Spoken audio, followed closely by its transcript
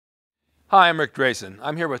Hi, I'm Rick Drayson.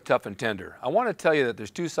 I'm here with Tuff and Tender. I want to tell you that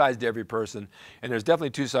there's two sides to every person, and there's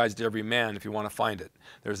definitely two sides to every man if you want to find it.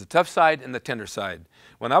 There's the tough side and the tender side.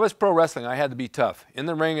 When I was pro wrestling, I had to be tough. In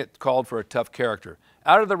the ring, it called for a tough character.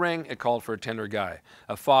 Out of the ring, it called for a tender guy,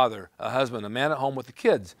 a father, a husband, a man at home with the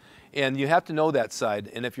kids. And you have to know that side.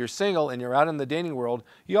 And if you're single and you're out in the dating world,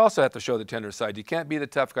 you also have to show the tender side. You can't be the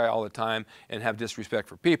tough guy all the time and have disrespect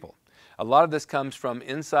for people. A lot of this comes from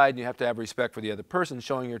inside, and you have to have respect for the other person,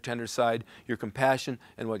 showing your tender side, your compassion,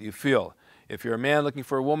 and what you feel. If you're a man looking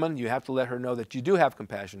for a woman, you have to let her know that you do have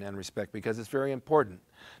compassion and respect, because it's very important.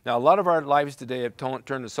 Now, a lot of our lives today have turned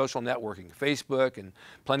to social networking, Facebook and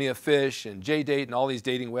Plenty of Fish and JDate and all these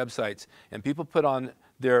dating websites, and people put on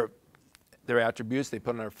their attributes, they put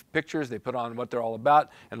on their pictures, they put on what they're all about,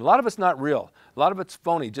 and a lot of it's not real. A lot of it's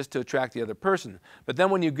phony just to attract the other person. But then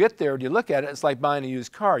when you get there and you look at it, it's like buying a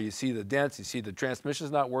used car. You see the dents, you see the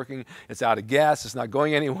transmission's not working, it's out of gas, it's not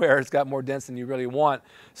going anywhere, it's got more dents than you really want.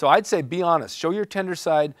 So I'd say be honest, show your tender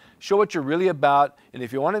side, show what you're really about, and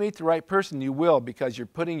if you want to meet the right person, you will, because you're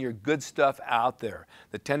putting your good stuff out there.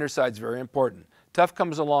 The tender side's very important. Tough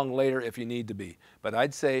comes along later if you need to be. But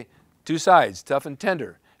I'd say two sides, tough and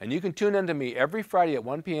tender. And you can tune in to me every Friday at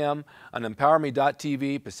 1 p.m. on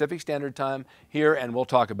emPOWERme.tv, Pacific Standard Time, here, and we'll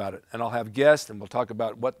talk about it. And I'll have guests, and we'll talk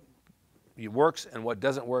about what works and what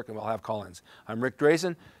doesn't work, and we'll have call-ins. I'm Rick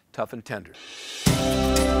Drayson, Tuff and Tender.